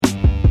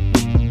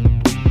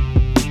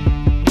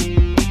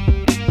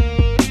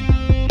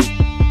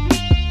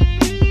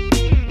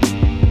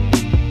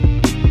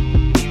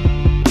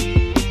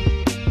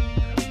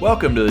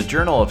Welcome to the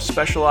Journal of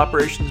Special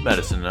Operations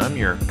Medicine. I'm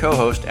your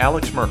co-host,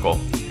 Alex Merkel.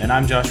 And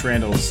I'm Josh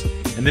Randalls,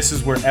 and this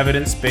is where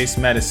evidence-based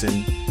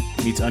medicine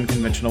meets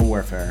unconventional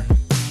warfare.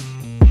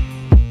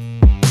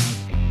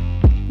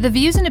 The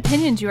views and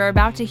opinions you are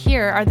about to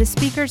hear are the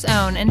speaker's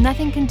own, and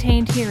nothing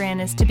contained herein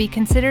is to be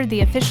considered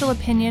the official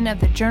opinion of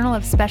the Journal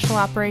of Special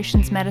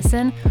Operations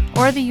Medicine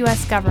or the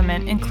U.S.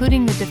 government,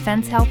 including the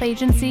Defense Health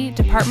Agency,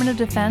 Department of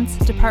Defense,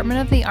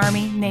 Department of the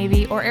Army,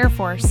 Navy, or Air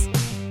Force.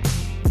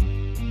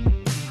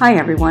 Hi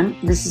everyone,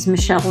 this is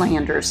Michelle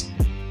Landers,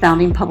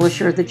 founding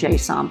publisher of the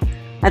JSOM.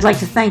 I'd like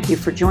to thank you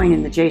for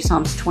joining the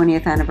JSOM's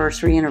 20th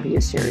anniversary interview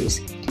series.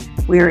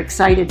 We are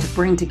excited to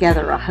bring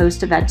together a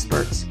host of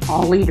experts,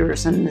 all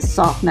leaders in the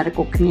soft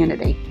medical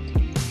community.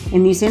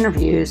 In these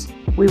interviews,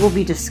 we will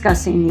be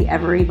discussing the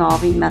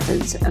ever-evolving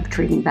methods of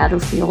treating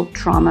battlefield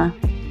trauma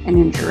and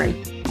injury,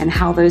 and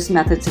how those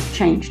methods have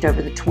changed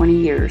over the 20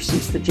 years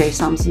since the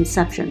JSOM's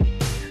inception.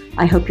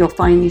 I hope you'll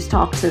find these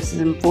talks as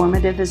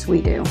informative as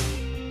we do.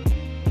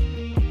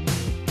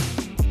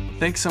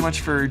 Thanks so much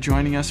for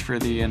joining us for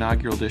the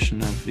inaugural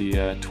edition of the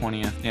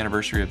 20th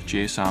anniversary of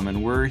JSOM,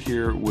 and we're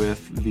here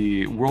with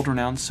the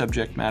world-renowned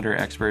subject matter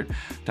expert,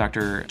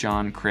 Dr.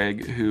 John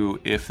Kragh, who,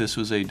 if this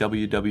was a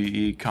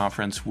WWE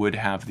conference, would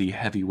have the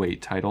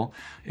heavyweight title.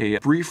 A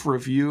brief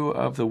review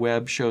of the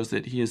web shows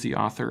that he is the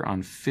author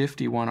on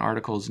 51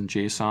 articles in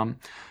JSOM.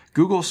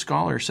 Google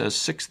Scholar says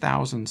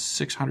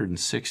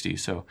 6,660,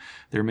 so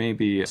there may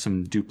be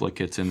some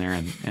duplicates in there,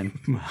 and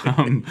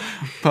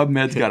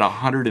PubMed's got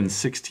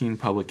 116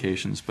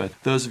 publications, but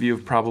those of you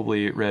have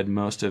probably read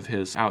most of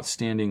his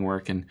outstanding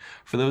work, and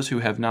for those who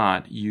have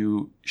not,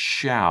 you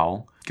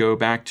shall go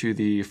back to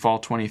the fall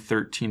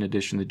 2013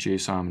 edition of the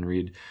JSOM and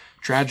read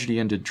Tragedy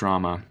Ended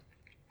Drama,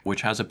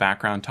 which has a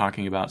background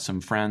talking about some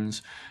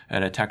friends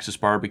at a Texas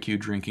barbecue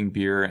drinking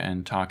beer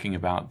and talking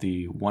about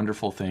the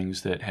wonderful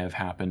things that have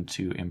happened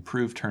to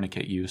improve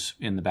tourniquet use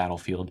in the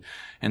battlefield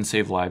and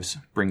save lives,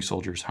 bring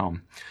soldiers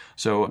home.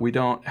 So we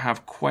don't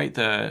have quite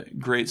the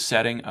great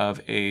setting of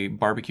a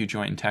barbecue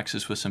joint in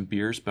Texas with some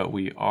beers, but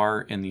we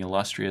are in the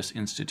illustrious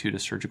Institute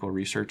of Surgical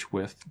Research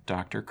with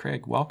Dr.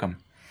 Kragh. Welcome.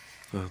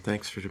 Well,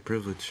 thanks for the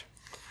privilege.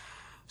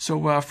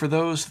 So for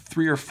those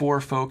 3 or 4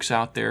 folks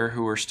out there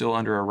who are still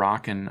under a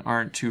rock and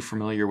aren't too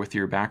familiar with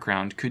your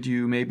background, could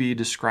you maybe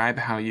describe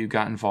how you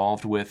got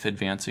involved with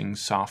advancing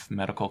soft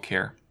medical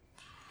care?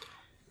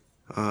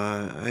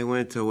 I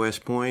went to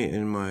West Point,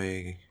 and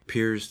my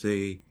peers,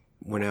 they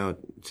went out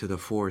to the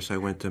force. I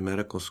went to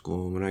medical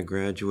school. When I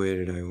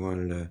graduated, I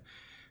wanted to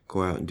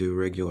go out and do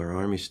regular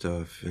Army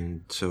stuff,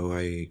 and so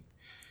I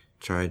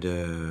tried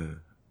to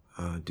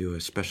do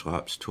a special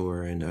ops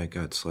tour, and I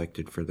got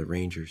selected for the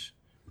Rangers.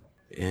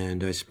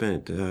 And I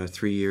spent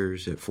 3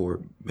 years at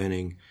Fort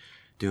Benning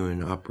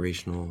doing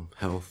operational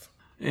health.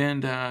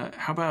 And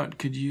how about,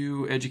 could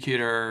you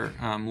educate our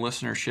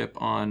listenership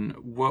on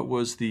what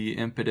was the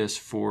impetus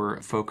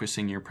for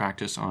focusing your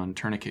practice on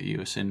tourniquet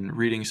use? In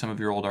reading some of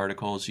your old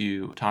articles,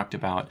 you talked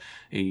about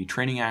a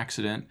training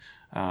accident,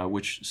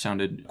 which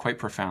sounded quite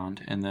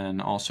profound. And then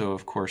also,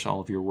 of course,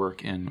 all of your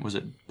work in, was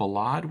it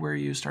Balad, where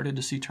you started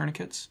to see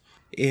tourniquets?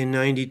 In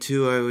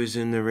 92, I was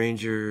in the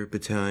Ranger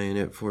Battalion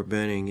at Fort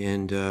Benning,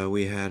 and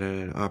we had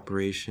an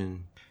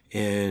operation,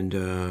 and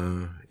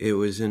it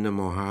was in the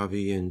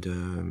Mojave,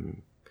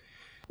 and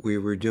we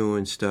were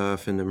doing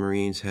stuff, and the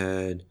Marines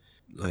had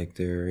like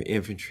their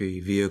infantry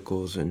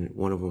vehicles, and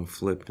one of them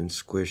flipped and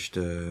squished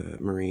a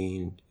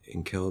Marine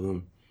and killed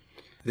him.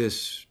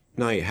 This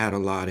night had a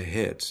lot of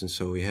hits, and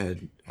so we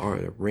had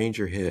our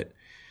Ranger hit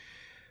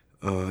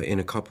in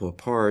a couple of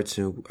parts,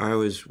 and I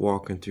was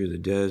walking through the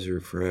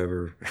desert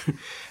forever.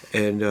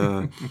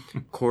 And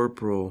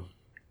Corporal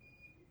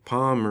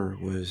Palmer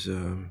was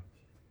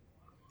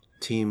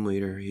team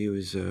leader. He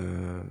was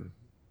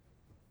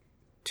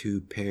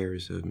 2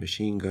 pairs of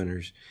machine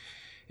gunners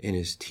in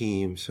his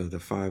team, so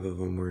the 5 of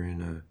them were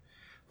in a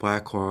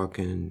Black Hawk,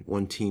 and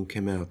one team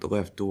came out the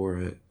left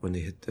door when they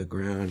hit the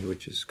ground,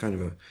 which is kind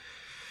of a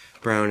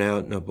brown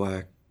out and a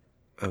black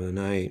of the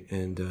night,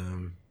 and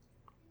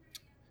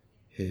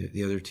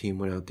the other team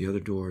went out the other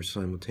door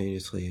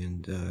simultaneously,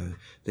 and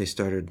they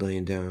started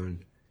laying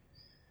down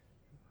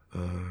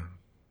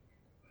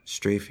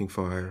strafing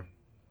fire.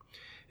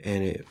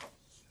 And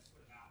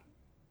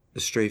the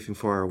strafing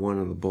fire, one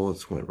of the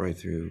bullets went right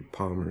through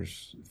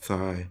Palmer's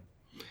thigh,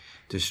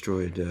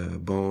 destroyed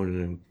bone,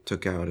 and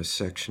took out a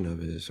section of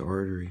his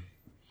artery.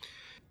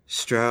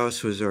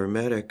 Strauss was our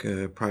medic,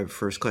 private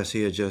first class.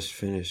 He had just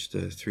finished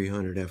the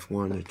 300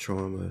 F1, the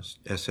trauma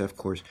SF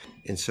course,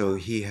 and so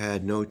he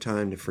had no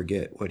time to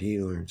forget what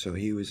he learned. So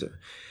he was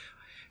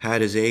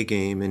had his A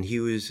game, and he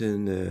was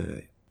in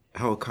the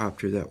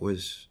helicopter that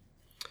was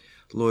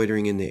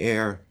loitering in the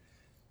air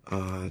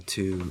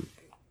to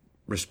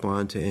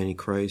respond to any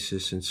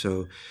crisis. And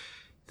so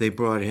they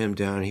brought him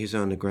down. He's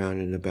on the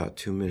ground in about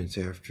 2 minutes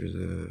after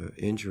the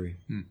injury.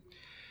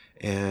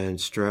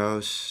 And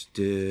Strauss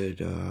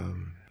did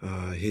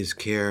his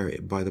care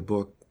by the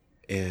book,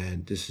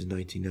 and this is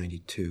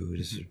 1992.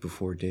 This is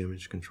before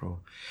damage control.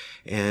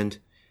 And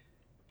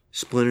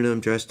splinted him,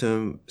 dressed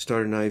him,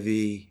 started an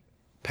IV,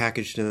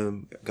 packaged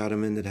him, got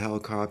him into the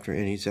helicopter,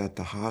 and he's at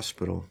the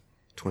hospital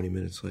 20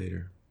 minutes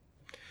later.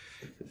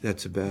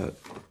 That's about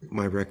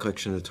my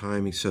recollection of the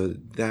timing. So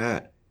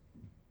that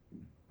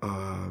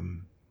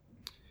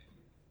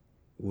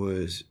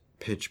was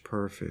pitch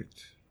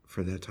perfect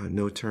for that time.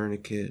 No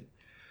tourniquet.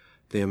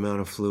 The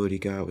amount of fluid he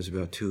got was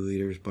about 2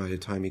 liters. By the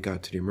time he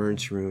got to the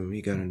emergency room,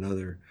 he got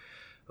another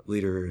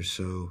liter or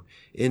so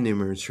in the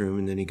emergency room,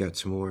 and then he got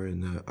some more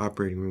in the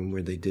operating room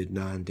where they did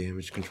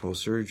non-damage control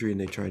surgery, and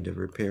they tried to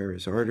repair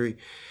his artery.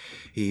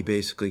 He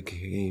basically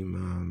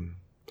became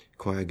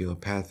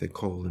coagulopathic,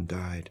 cold, and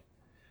died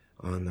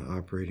on the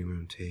operating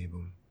room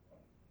table.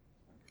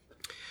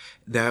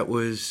 That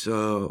was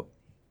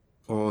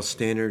all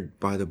standard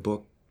by the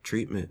book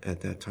treatment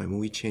at that time.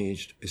 We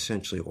changed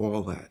essentially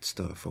all that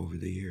stuff over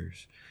the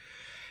years.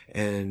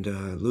 And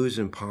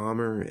losing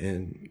Palmer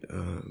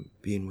and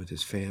being with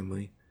his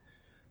family,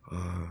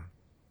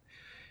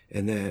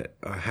 and that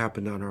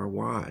happened on our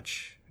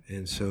watch.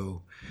 And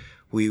so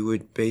we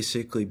would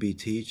basically be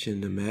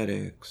teaching the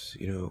medics,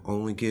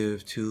 only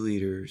give 2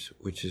 liters,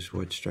 which is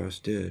what Strauss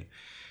did.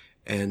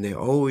 And they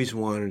always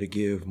wanted to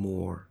give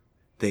more.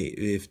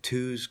 If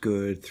 2's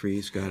good,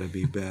 3's got to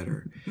be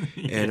better.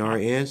 Yeah. And our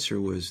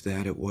answer was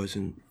that it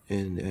wasn't,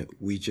 and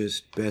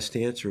best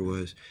answer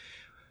was,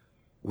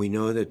 we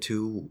know that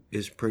 2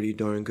 is pretty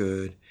darn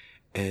good,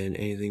 and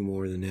anything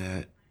more than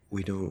that,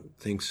 we don't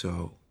think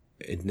so.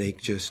 And they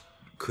just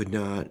could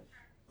not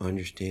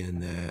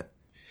understand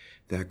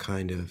that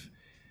kind of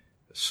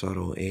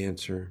subtle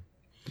answer,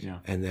 yeah,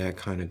 and that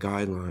kind of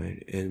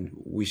guideline. And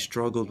we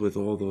struggled with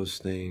all those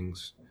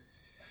things.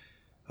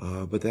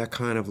 But that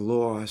kind of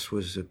loss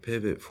was a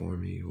pivot for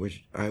me,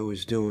 which I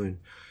was doing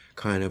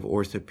kind of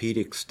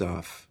orthopedic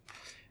stuff.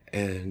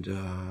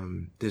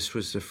 And this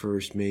was the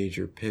first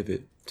major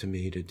pivot to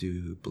me to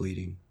do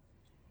bleeding.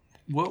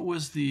 What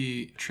was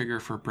the trigger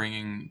for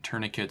bringing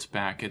tourniquets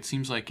back? It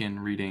seems like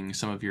in reading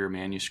some of your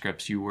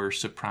manuscripts, you were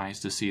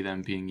surprised to see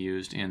them being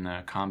used in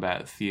the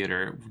combat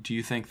theater. Do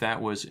you think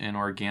that was an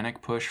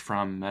organic push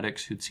from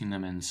medics who'd seen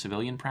them in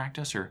civilian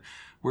practice, or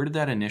where did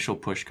that initial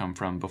push come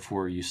from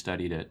before you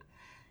studied it?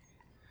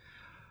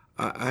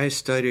 I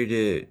studied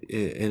it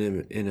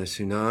in a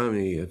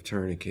tsunami of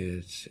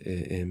tourniquets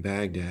in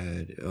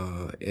Baghdad,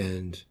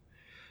 and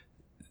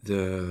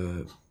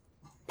the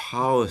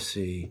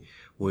policy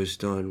was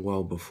done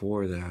well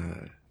before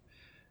that.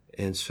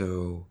 And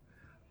so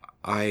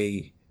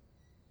I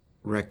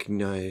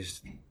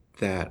recognized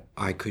that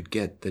I could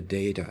get the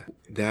data.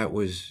 That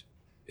was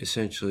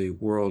essentially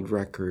world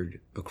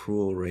record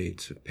accrual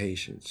rates of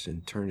patients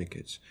and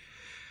tourniquets.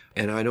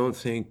 And I don't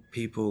think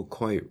people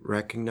quite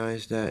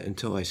recognized that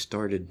until I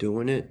started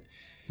doing it.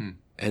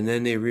 And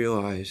then they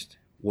realized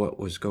what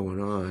was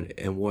going on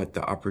and what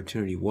the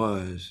opportunity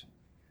was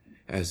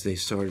as they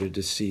started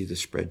to see the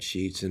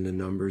spreadsheets and the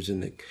numbers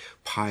and the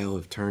pile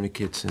of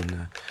tourniquets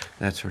and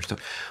that sort of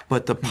stuff.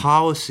 But the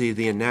policy,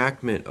 the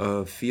enactment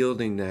of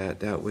fielding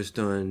that was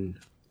done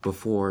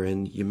before.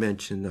 And you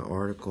mentioned the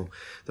article.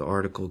 The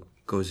article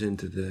goes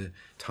into the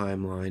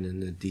timeline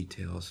and the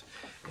details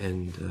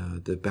and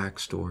the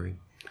backstory.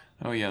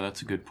 Oh, yeah,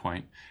 that's a good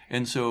point.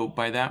 And so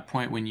by that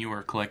point, when you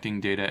were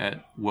collecting data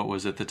at what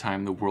was at the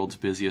time the world's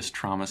busiest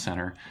trauma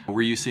center,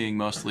 were you seeing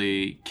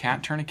mostly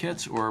cat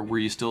tourniquets, or were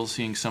you still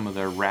seeing some of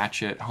the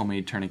ratchet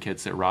homemade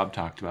tourniquets that Rob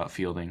talked about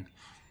fielding?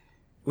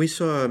 We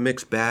saw a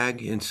mixed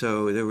bag, and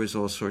so there was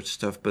all sorts of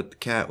stuff, but the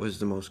cat was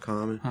the most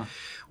common. Huh.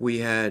 We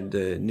had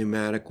the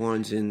pneumatic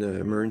ones in the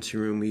emergency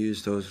room. We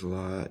used those a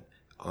lot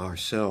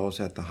ourselves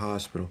at the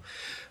hospital.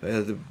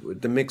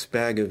 The mixed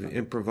bag of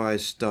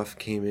improvised stuff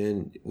came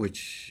in,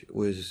 which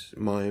was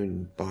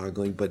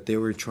mind-boggling, but they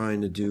were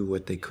trying to do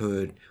what they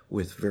could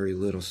with very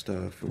little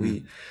stuff.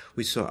 We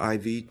saw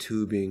IV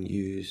tubing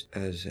used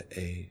as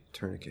a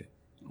tourniquet.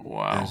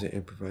 Wow. As an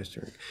improvised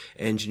tourniquet.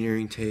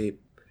 Engineering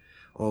tape,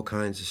 all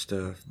kinds of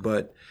stuff,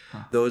 but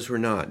those were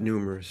not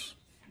numerous.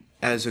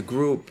 As a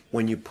group,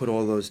 when you put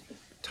all those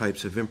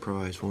types of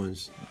improvised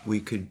ones, we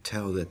could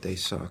tell that they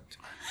sucked.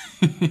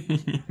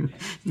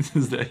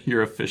 Is that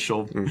your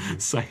official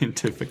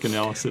scientific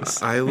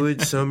analysis? I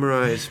would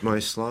summarize my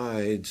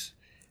slides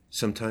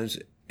sometimes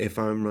if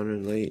I'm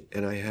running late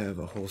and I have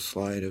a whole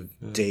slide of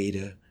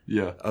data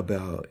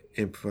about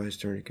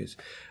improvised tourniquets.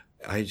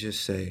 I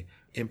just say,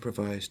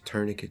 improvised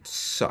tourniquets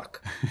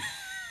suck.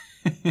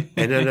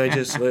 And then I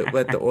just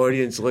let the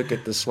audience look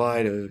at the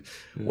slide of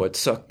what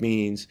suck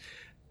means,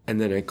 and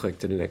then I click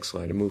to the next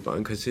slide and move on,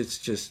 because it's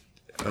just,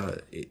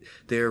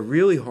 they're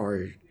really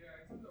hard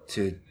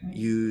to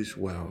use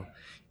well.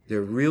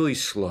 They're really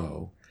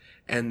slow,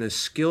 and the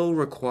skill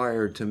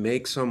required to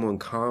make someone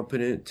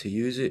competent to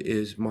use it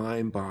is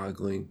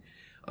mind-boggling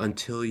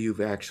until you've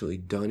actually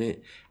done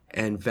it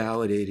and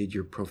validated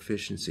your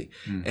proficiency.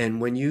 And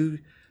when you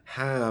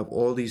have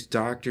all these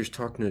doctors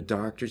talking to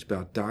doctors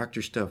about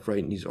doctor stuff,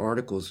 writing these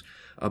articles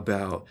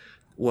about,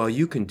 well,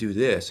 you can do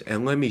this,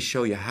 and let me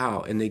show you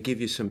how, and they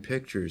give you some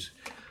pictures,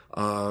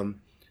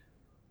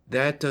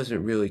 that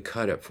doesn't really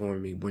cut it for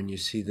me when you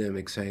see them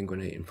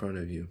exsanguinate in front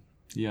of you.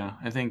 Yeah,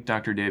 I think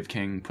Dr. Dave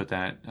King put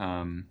that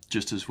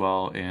just as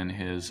well in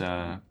his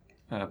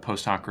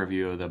post hoc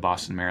review of the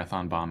Boston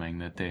Marathon bombing,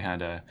 that they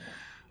had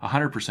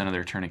 100% of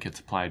their tourniquets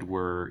applied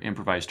were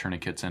improvised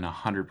tourniquets, and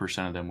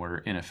 100% of them were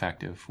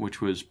ineffective,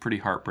 which was pretty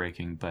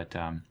heartbreaking. But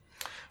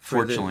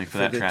fortunately for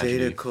that tragedy, the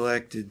data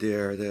collected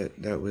there,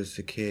 that was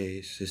the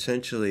case.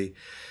 Essentially,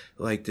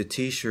 like the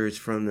T-shirts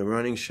from the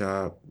running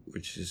shop,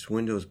 which is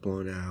windows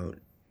blown out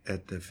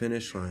at the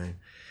finish line,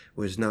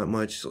 was not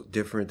much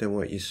different than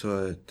what you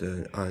saw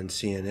on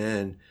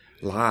CNN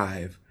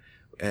live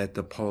at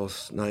the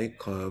Pulse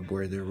nightclub,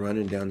 where they're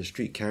running down the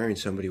street carrying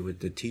somebody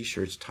with the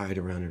T-shirts tied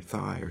around their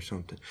thigh or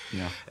something.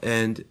 Yeah.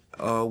 And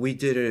we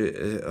did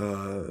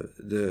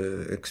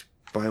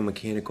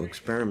biomechanical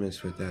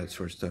experiments with that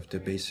sort of stuff to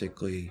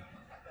basically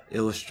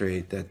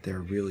illustrate that they're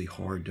really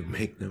hard to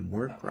make them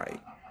work right.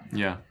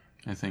 Yeah,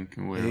 I think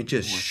they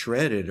just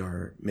shredded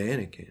our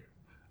mannequin.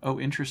 Oh,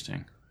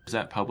 interesting. Is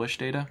that published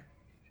data?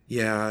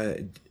 Yeah,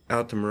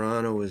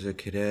 Altamirano was a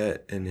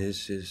cadet, and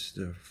his is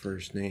the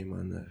first name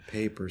on the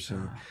paper,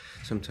 so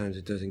sometimes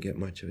it doesn't get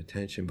much of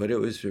attention. But it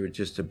was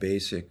just a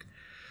basic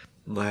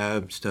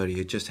lab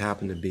study. It just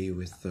happened to be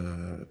with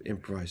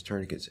improvised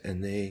tourniquets,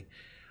 and they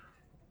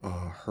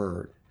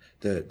hurt.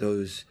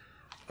 Those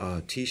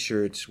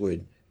T-shirts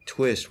would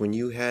twist when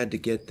you had to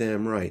get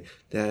them right.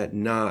 That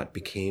knot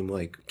became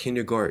like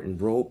kindergarten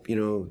rope,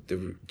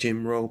 the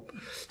gym rope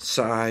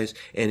size,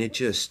 and it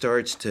just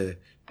starts to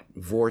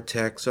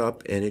vortex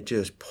up, and it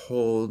just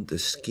pulled the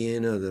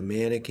skin of the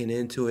mannequin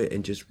into it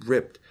and just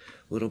ripped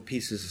little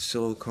pieces of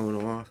silicone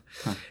off.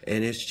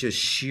 And it's just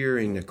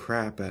shearing the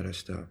crap out of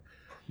stuff.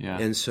 Yeah.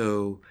 And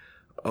so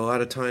a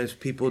lot of times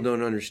people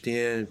don't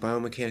understand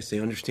biomechanics. They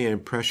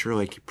understand pressure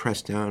like you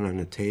press down on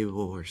a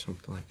table or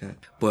something like that.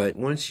 But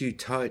once you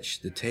touch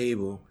the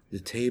table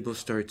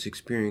starts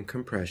experiencing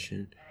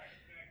compression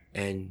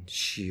and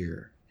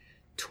shear,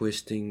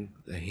 twisting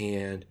the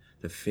hand,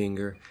 the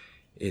finger.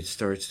 It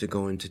starts to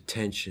go into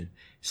tension.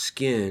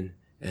 Skin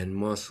and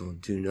muscle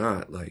do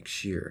not like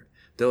shear.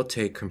 They'll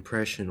take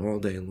compression all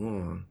day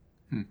long.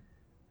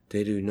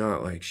 They do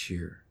not like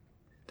shear.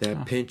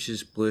 That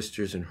pinches,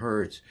 blisters, and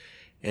hurts.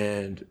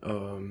 And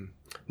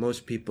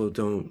most people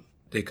don't.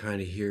 They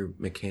kind of hear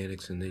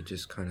mechanics and they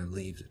just kind of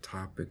leave the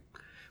topic,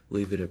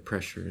 leave it at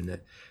pressure, and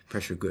that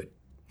pressure good.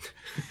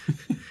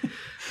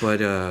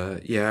 But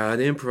yeah,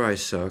 the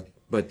improvised suck.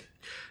 But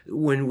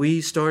when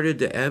we started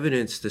to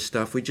evidence the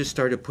stuff, we just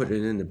started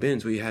putting it in the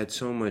bins. We had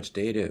so much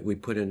data, we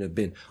put it in a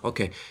bin.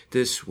 Okay,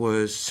 this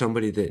was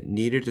somebody that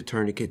needed a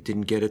tourniquet,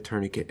 didn't get a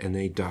tourniquet, and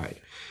they died.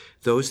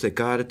 Those that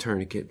got a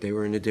tourniquet, they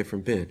were in a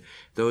different bin.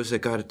 Those that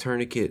got a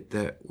tourniquet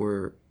that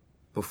were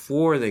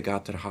before they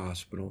got to the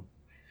hospital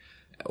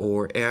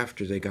or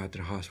after they got to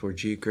the hospital were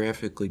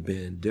geographically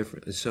bin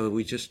different. And so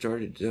we just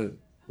started to,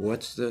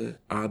 what's the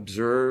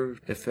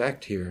observed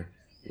effect here?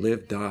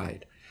 Lived,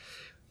 died.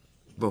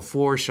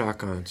 Before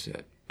shock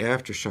onset,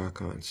 after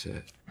shock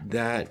onset,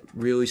 that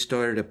really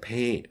started to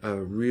paint a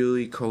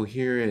really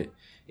coherent,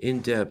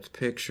 in-depth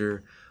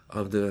picture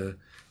of the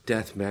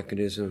death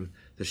mechanism,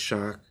 the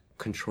shock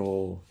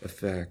control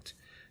effect,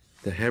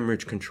 the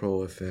hemorrhage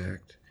control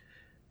effect,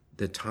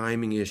 the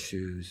timing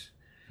issues,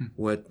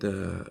 what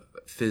the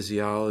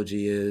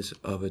physiology is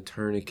of a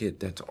tourniquet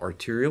that's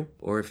arterial,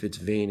 or if it's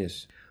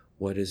venous,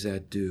 what does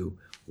that do?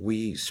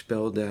 We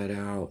spelled that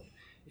out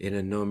in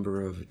a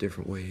number of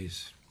different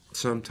ways.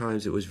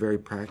 Sometimes it was very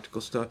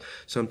practical stuff.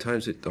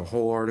 Sometimes the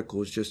whole article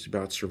was just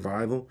about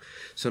survival.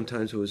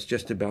 Sometimes it was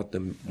just about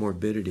the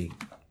morbidity.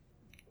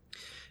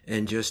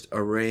 And just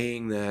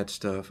arraying that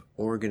stuff,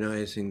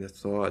 organizing the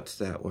thoughts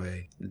that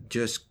way,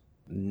 just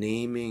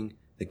naming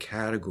the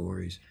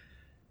categories,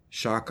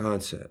 shock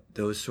onset,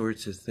 those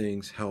sorts of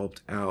things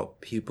helped out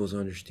people's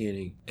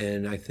understanding.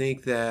 And I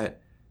think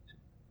that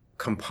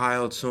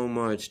compiled so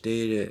much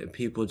data,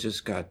 people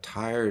just got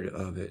tired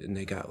of it, and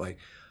they got like,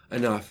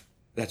 enough,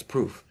 that's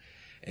proof.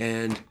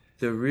 And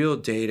the real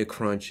data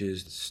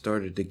crunches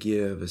started to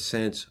give a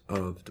sense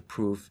of the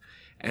proof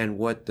and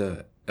what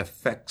the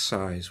effect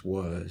size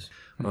was.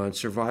 On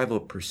survival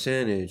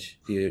percentage,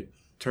 the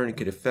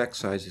tourniquet effect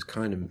size is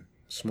kind of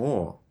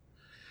small.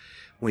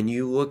 When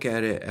you look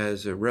at it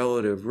as a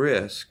relative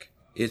risk,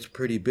 it's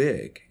pretty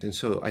big. And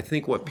so I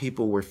think what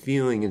people were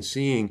feeling and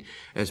seeing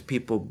as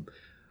people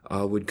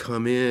would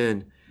come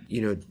in,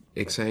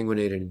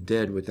 exsanguinated and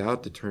dead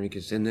without the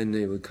tourniquets, and then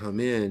they would come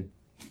in,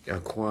 a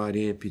quad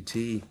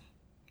amputee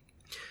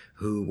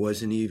who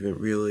wasn't even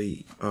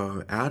really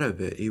out of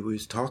it. He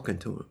was talking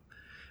to him.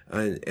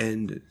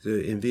 And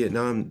in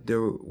Vietnam,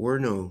 there were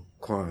no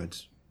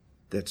quads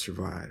that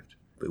survived.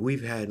 But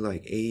we've had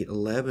like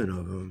 11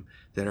 of them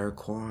that are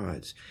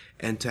quads.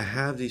 And to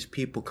have these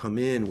people come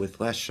in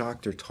with less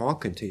shock, they're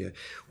talking to you,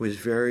 was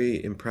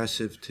very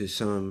impressive to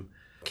some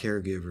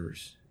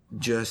caregivers.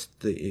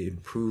 Just the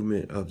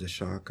improvement of the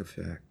shock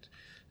effect,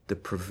 the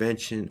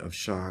prevention of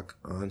shock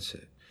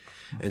onset.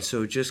 And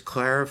so just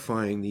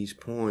clarifying these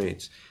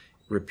points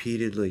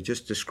repeatedly,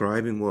 just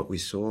describing what we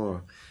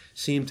saw,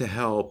 seemed to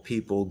help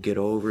people get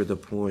over the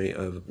point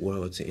of,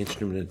 well, it's an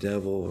instrument of the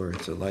devil or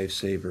it's a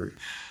lifesaver.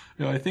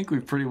 I think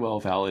we've pretty well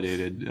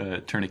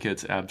validated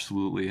tourniquets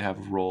absolutely have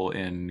a role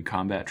in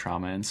combat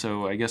trauma. And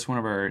so I guess one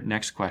of our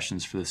next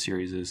questions for the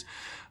series is,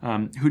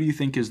 who do you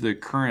think is the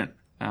current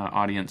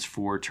audience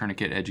for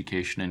tourniquet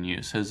education and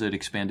use? Has it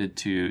expanded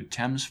to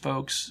TEMS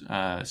folks,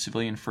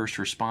 civilian first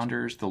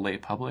responders, the lay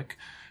public?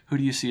 Who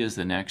do you see as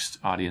the next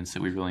audience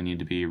that we really need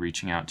to be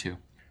reaching out to?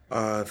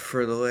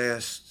 For the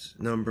last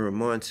number of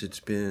months, it's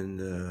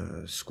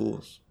been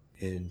schools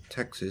in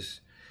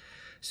Texas.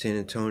 San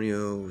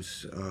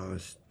Antonio's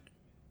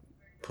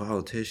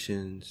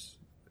politicians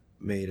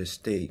made a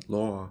state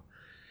law,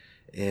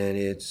 and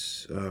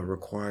it's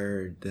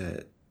required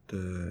that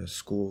the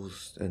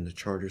schools and the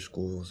charter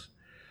schools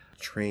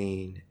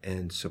train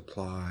and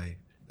supply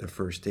the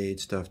first aid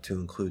stuff to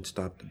include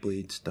stop the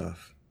bleed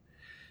stuff,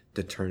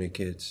 the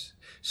tourniquets.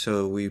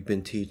 So we've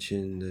been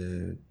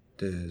teaching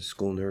the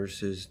school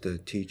nurses, the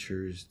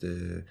teachers,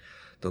 the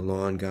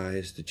lawn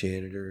guys, the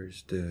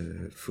janitors,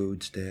 the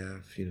food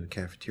staff,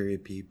 cafeteria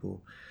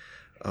people.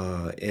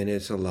 And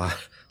it's a lot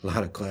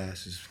of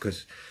classes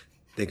because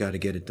they got to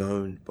get it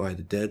done by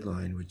the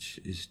deadline, which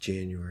is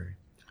January.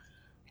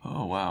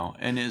 Oh, wow.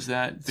 And is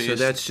that based... So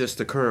that's just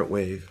the current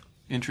wave.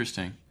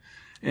 Interesting.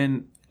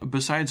 And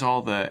besides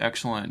all the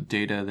excellent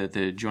data that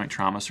the Joint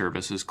Trauma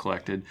Service has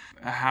collected,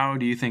 how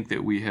do you think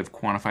that we have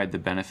quantified the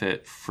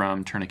benefit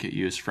from tourniquet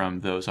use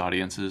from those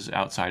audiences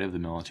outside of the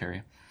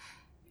military?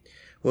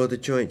 Well, the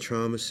Joint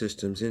Trauma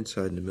System's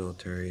inside the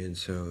military, and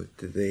so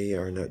they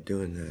are not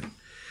doing that.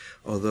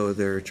 Although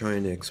they're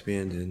trying to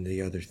expand in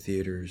the other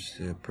theaters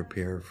to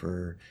prepare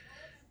for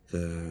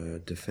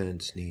the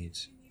defense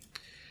needs.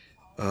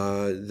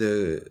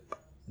 The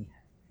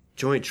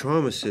Joint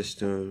Trauma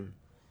System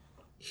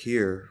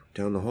here,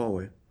 down the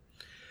hallway,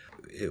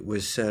 it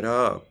was set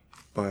up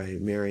by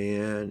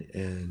Marianne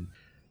and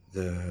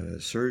the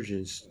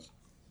surgeons.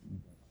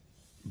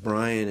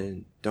 Brian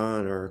and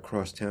Don are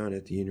across town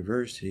at the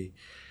university,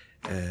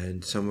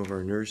 and some of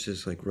our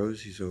nurses, like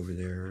Rosie's over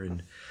there,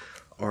 and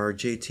our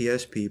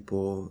JTS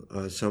people,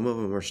 some of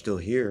them are still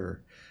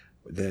here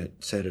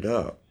that set it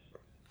up.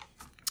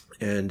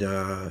 And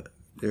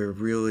they're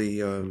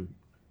really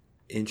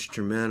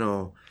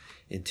instrumental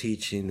in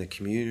teaching the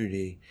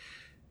community.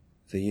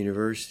 The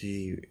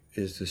university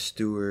is the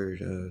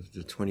steward of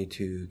the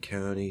 22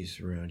 counties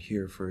around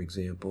here, for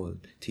example,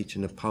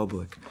 teaching the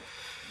public.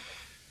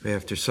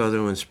 After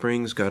Sutherland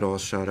Springs got all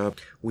shot up,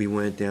 we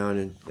went down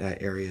in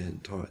that area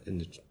and taught in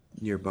the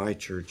nearby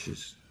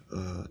churches.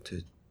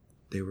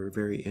 They were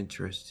very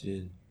interested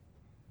in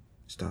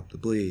stop the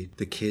bleed.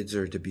 The kids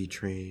are to be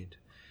trained.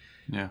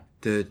 Yeah.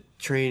 The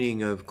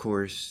training, of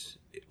course,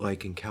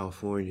 like in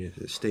California,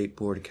 the State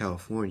Board of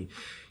California,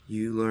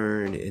 you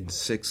learn in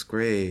 6th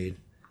grade,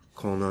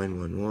 call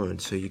 911,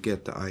 so you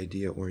get the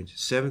idea. Or in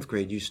 7th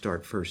grade, you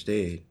start first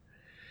aid.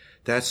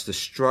 That's the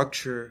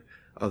structure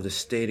of the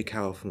state of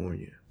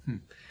California.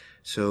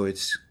 So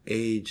it's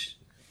age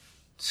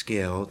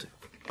scaled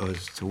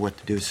as to what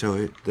to do.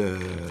 So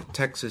the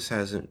Texas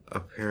hasn't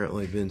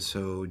apparently been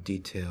so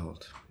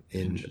detailed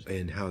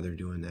in how they're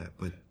doing that.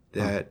 But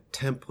that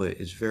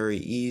template is very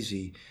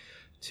easy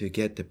to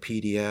get the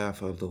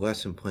PDF of the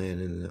lesson plan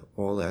and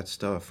all that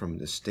stuff from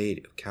the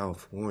state of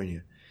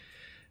California.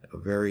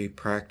 Very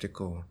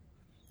practical.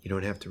 You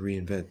don't have to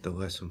reinvent the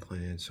lesson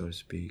plan, so to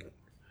speak.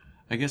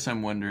 I guess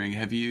I'm wondering,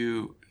 have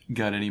you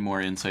got any more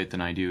insight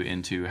than I do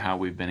into how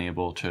we've been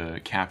able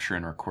to capture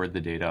and record the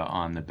data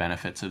on the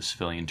benefits of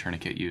civilian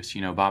tourniquet use?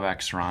 Babak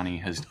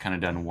Sarani has kind of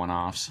done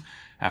one-offs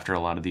after a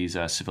lot of these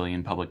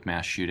civilian public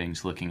mass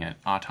shootings looking at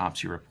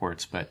autopsy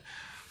reports. But,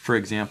 for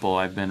example,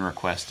 I've been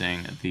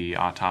requesting the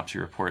autopsy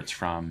reports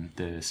from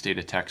the state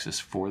of Texas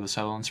for the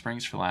Sutherland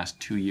Springs for the last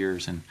 2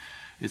 years, and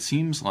it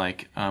seems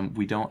like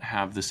we don't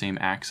have the same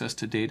access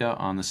to data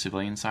on the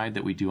civilian side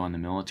that we do on the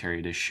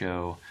military to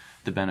show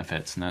the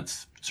benefits, and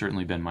that's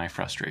certainly been my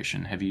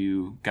frustration. Have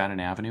you got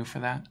an avenue for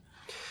that?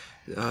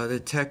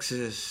 The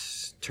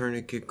Texas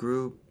Tourniquet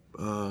Group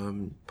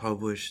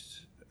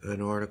published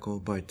an article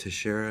by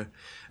Teixeira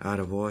out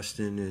of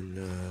Austin,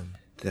 and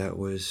that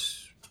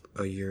was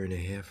a year and a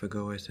half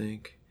ago, I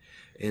think.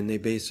 And they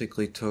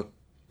basically took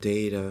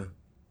data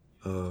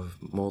of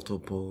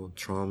multiple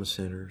trauma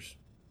centers.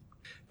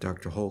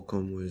 Dr.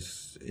 Holcomb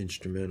was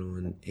instrumental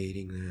in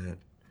aiding that,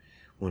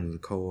 one of the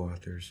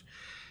co-authors.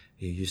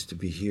 He used to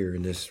be here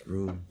in this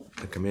room,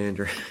 the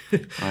commander.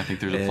 I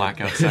think there's a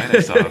plaque outside I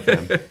saw of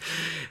him.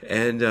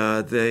 And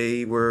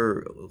they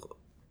were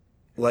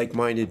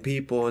like-minded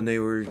people, and they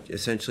were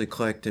essentially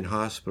collecting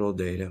hospital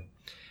data.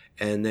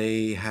 And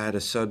they had a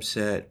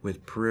subset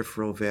with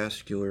peripheral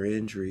vascular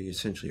injury,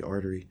 essentially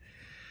artery,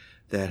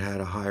 that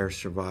had a higher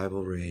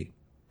survival rate.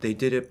 They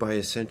did it by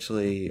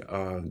essentially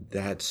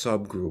that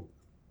subgroup.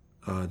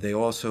 They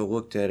also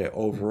looked at it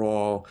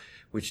overall,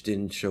 which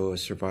didn't show a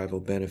survival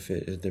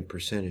benefit as the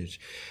percentage.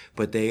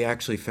 But they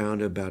actually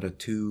found about a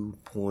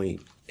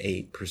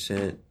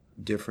 2.8%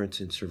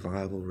 difference in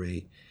survival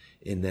rate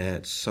in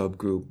that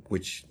subgroup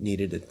which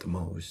needed it the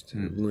most,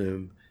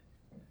 limb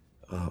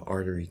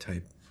artery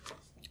type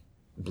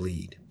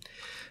bleed.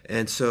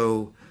 And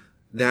so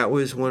that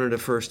was one of the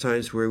first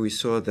times where we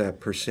saw that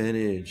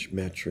percentage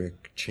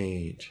metric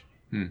change,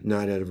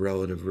 not at a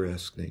relative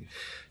risk thing.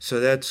 So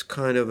that's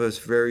kind of a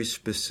very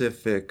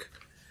specific,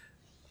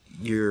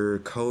 you're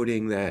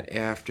coding that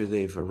after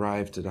they've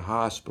arrived at the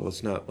hospital.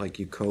 It's not like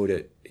you code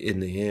it in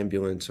the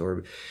ambulance.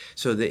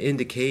 So the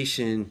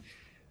indication,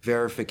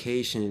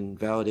 verification,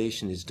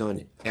 validation is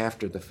done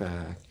after the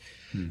fact.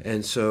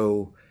 And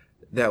so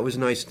that was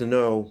nice to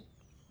know.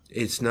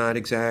 It's not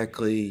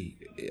exactly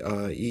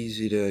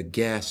easy to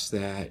guess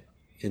that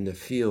in the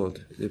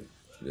field.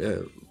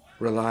 The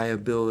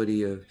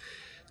reliability of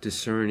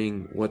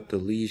discerning what the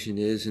lesion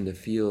is in the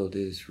field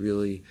is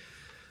really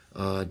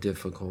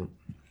difficult.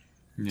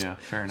 Yeah,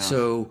 fair enough.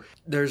 So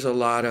there's a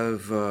lot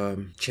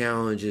of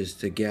challenges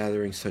to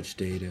gathering such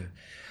data.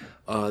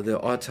 The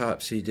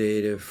autopsy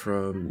data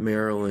from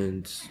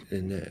Maryland,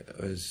 and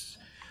that was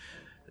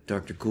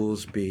Dr.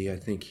 Goolsby, I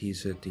think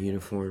he's at the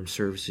Uniformed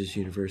Services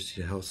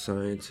University of Health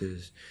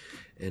Sciences,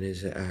 and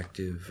is an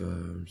active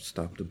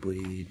stop the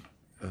bleed,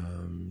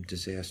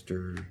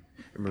 disaster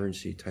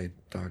emergency type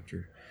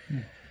doctor.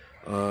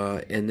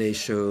 And they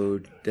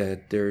showed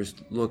that there's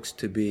looks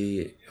to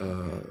be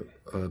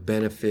a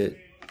benefit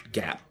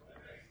gap.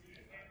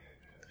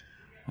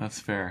 That's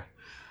fair.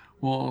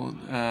 Well,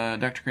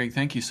 Dr. Kragh,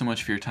 thank you so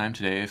much for your time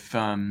today. If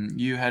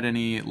you had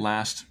any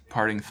last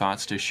parting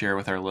thoughts to share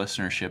with our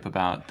listenership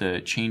about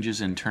the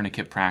changes in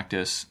tourniquet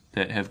practice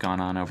that have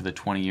gone on over the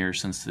 20 years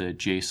since the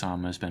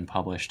JSOM has been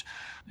published,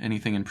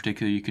 anything in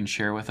particular you can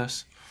share with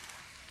us?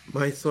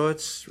 My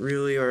thoughts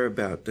really are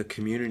about the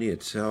community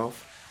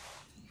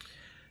itself.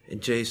 And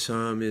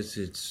JSOM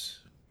is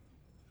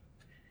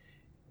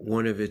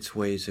one of its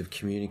ways of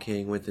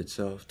communicating with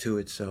itself, to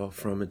itself,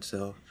 from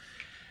itself.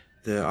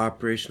 The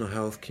operational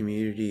health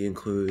community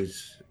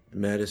includes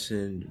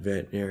medicine,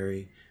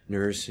 veterinary,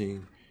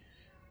 nursing,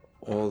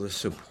 all the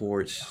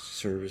support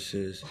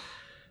services.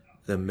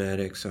 The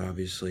medics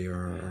obviously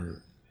are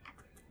our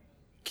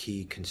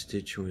key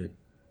constituent.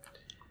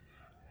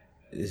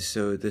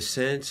 So the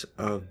sense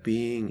of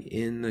being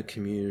in the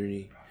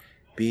community,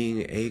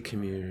 being a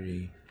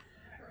community,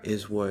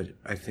 is what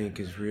I think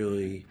is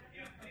really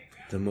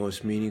the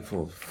most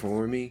meaningful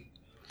for me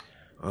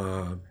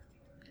all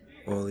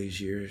these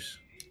years.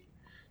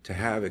 To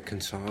have it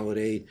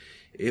consolidate,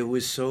 it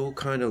was so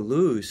kind of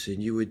loose,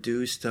 and you would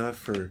do stuff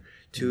for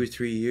 2 or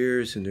 3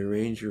 years in the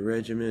Ranger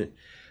Regiment,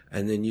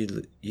 and then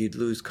you'd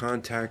lose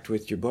contact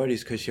with your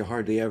buddies because you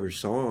hardly ever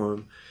saw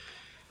them,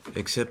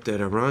 except at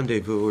a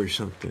rendezvous or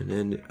something.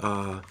 And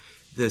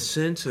the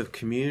sense of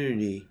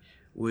community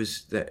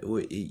was that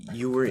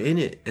you were in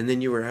it, and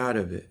then you were out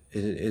of it.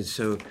 And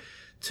so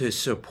to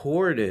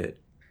support it,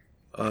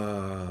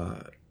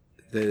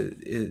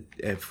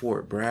 at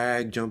Fort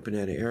Bragg, jumping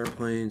out of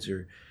airplanes,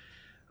 or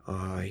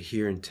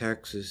here in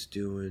Texas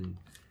doing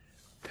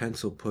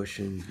pencil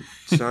pushing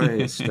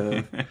science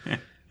stuff,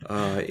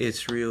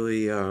 it's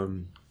really a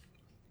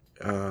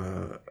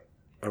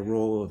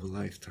role of a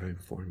lifetime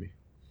for me.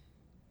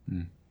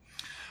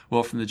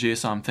 Well, from the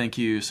JSOM, thank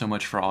you so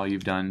much for all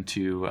you've done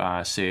to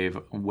save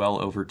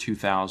well over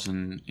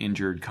 2,000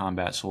 injured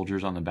combat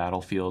soldiers on the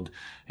battlefield.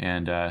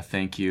 And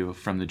thank you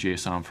from the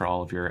JSOM for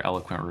all of your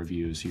eloquent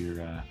reviews.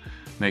 You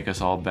make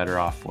us all better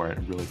off for it.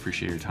 I really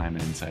appreciate your time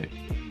and insight.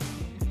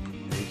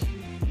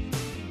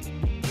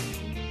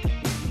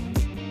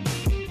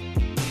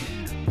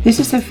 This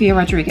is Sophia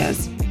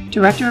Rodriguez,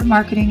 Director of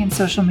Marketing and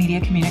Social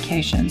Media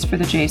Communications for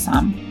the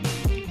JSOM.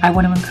 I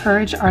want to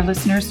encourage our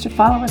listeners to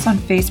follow us on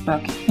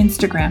Facebook,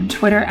 Instagram,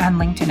 Twitter, and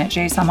LinkedIn at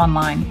JSOM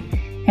Online,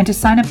 and to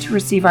sign up to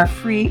receive our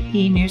free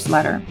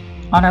e-newsletter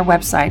on our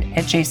website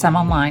at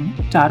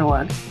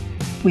jsomonline.org.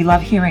 We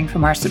love hearing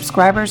from our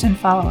subscribers and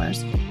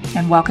followers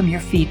and welcome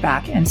your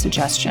feedback and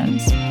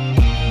suggestions.